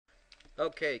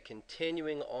Okay,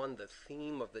 continuing on the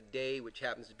theme of the day, which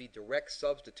happens to be direct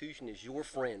substitution is your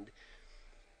friend.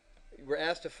 We're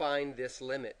asked to find this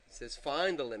limit. It says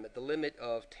find the limit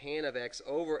of tan of x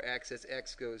over x as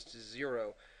x goes to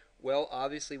 0. Well,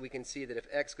 obviously we can see that if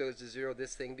x goes to 0,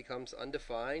 this thing becomes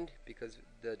undefined because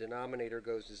the denominator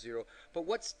goes to 0. But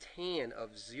what's tan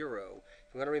of 0?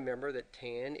 We're going to remember that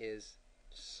tan is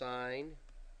sine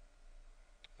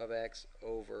of x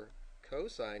over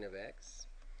cosine of x.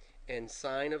 And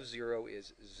sine of 0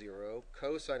 is 0,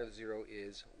 cosine of 0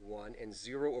 is 1, and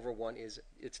 0 over 1 is,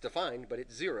 it's defined, but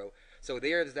it's 0. So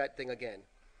there's that thing again,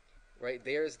 right?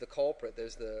 There's the culprit.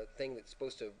 There's the thing that's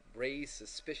supposed to raise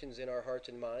suspicions in our hearts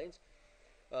and minds.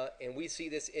 And we see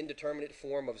this indeterminate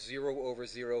form of 0 over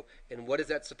 0. And what is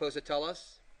that supposed to tell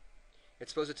us?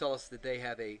 It's supposed to tell us that they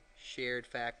have a shared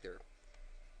factor.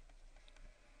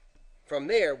 From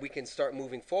there, we can start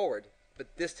moving forward. But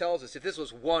this tells us if this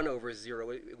was 1 over 0,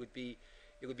 it would be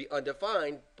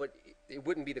undefined, but it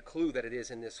wouldn't be the clue that it is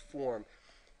in this form.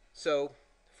 So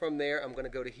from there, I'm going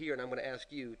to go to here, and I'm going to ask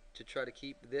you to try to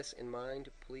keep this in mind,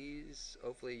 please.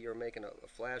 Hopefully you're making a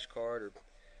flashcard or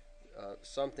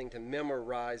something to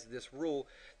memorize this rule.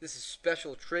 This is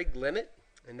special trig limit,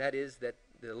 and that is that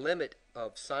the limit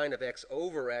of sine of x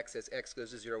over x as x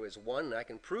goes to 0 is 1, and I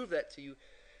can prove that to you.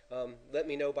 Let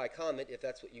me know by comment if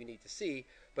that's what you need to see.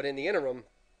 But in the interim,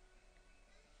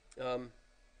 we're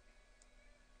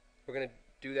going to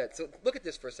do that. So look at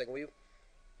this for a second.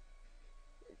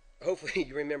 Hopefully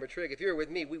you remember trig. If you're with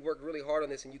me, we worked really hard on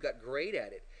this and you got great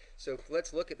at it. So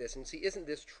let's look at this and see, isn't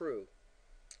this true?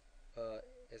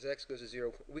 As x goes to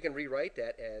 0, we can rewrite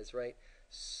that as, right,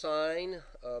 sine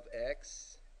of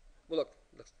x. Well, look,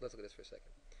 let's look at this for a second.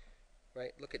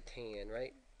 Right, look at tan,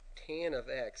 right? Tan of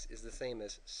x is the same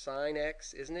as sine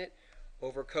x, isn't it,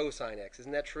 over cosine x.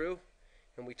 Isn't that true?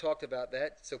 And we talked about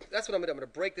that. So that's what I'm going to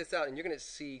break this out, and you're going to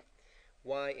see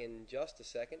why in just a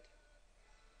second.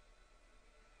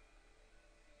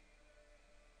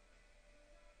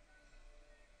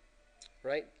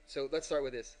 Right? So let's start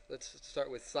with this. Let's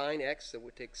start with sine x. So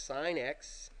we'll take sine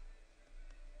x,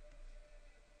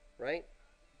 right?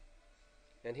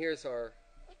 And here's our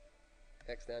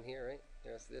x down here, right?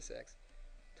 There's this x.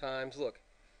 Times, look,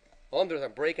 all I'm doing is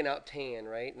I'm breaking out tan,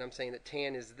 right? And I'm saying that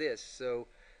tan is this. So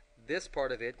this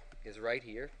part of it is right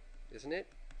here, isn't it?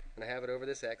 And I have it over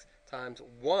this x times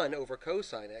 1 over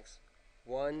cosine x.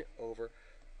 1 over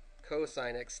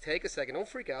cosine x. Take a second. Don't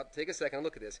freak out. Take a second and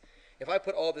look at this. If I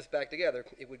put all this back together,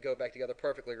 it would go back together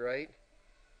perfectly, right?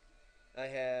 I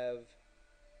have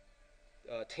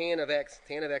tan of x.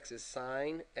 Tan of x is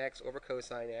sine x over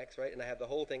cosine x, right? And I have the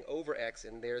whole thing over x,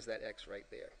 and there's that x right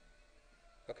there.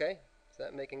 Okay? Is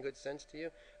that making good sense to you?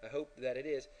 I hope that it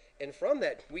is. And from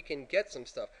that, we can get some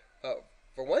stuff.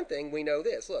 For one thing, we know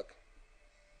this. Look.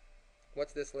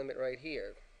 What's this limit right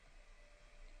here?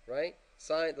 Right?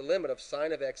 The limit of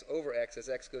sine of x over x as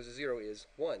x goes to 0 is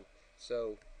 1.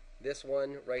 So this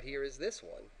one right here is this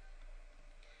one.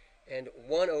 And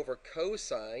 1 over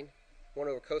cosine,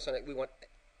 we want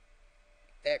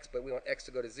x, but we want x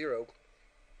to go to 0.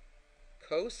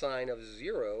 Cosine of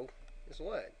 0 is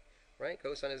what? Right?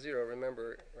 Cosine of 0,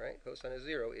 remember, right? Cosine of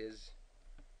 0 is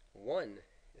 1,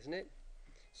 isn't it?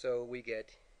 So we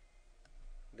get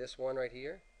this one right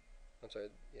here. I'm sorry,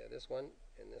 yeah, this one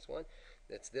and this one.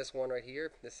 That's this one right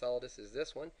here. This solidus is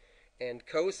this one. And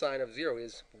cosine of 0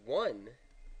 is 1.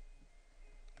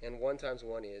 And 1 times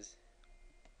 1 is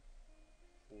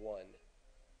 1.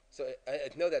 So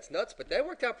I know that's nuts, but that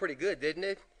worked out pretty good, didn't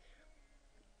it?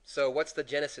 So what's the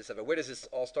genesis of it? Where does this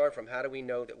all start from? How do we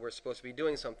know that we're supposed to be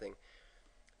doing something?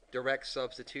 Direct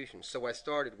substitution. So I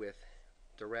started with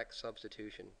direct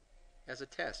substitution as a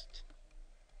test.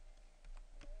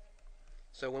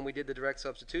 So when we did the direct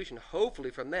substitution,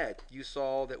 hopefully from that you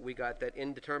saw that we got that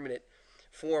indeterminate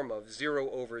form of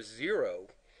 0 over 0.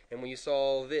 And when you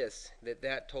saw this,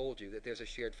 that told you that there's a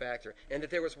shared factor and that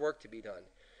there was work to be done.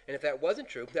 And if that wasn't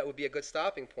true, that would be a good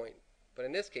stopping point. But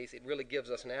in this case, it really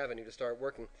gives us an avenue to start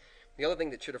working. The other thing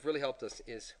that should have really helped us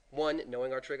is, 1,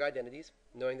 knowing our trig identities,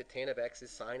 knowing that tan of x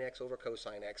is sine x over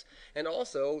cosine x, and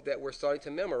also that we're starting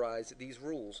to memorize these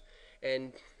rules.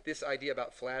 And this idea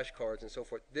about flashcards and so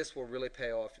forth, this will really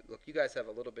pay off. Look, you guys have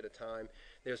a little bit of time.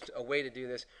 There's a way to do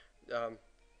this.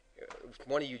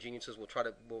 One of you geniuses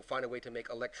will find a way to make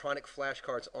electronic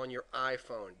flashcards on your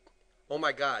iPhone. Oh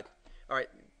my God. All right,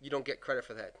 you don't get credit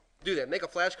for that. Do that. Make a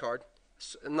flashcard.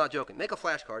 I'm not joking. Make a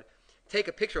flashcard. Take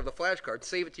a picture of the flashcard.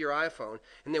 Save it to your iPhone.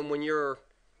 And then when you're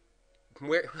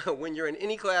in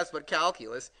any class but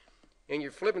calculus and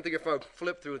you're flipping through your phone,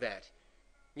 flip through that.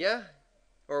 Yeah?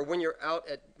 or when you're out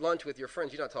at lunch with your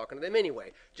friends, you're not talking to them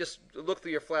anyway. Just look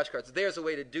through your flashcards. There's a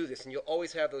way to do this, and you'll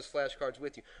always have those flashcards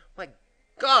with you. My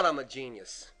God, I'm a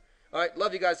genius. All right,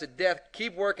 love you guys to death.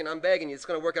 Keep working. I'm begging you. It's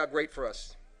going to work out great for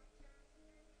us.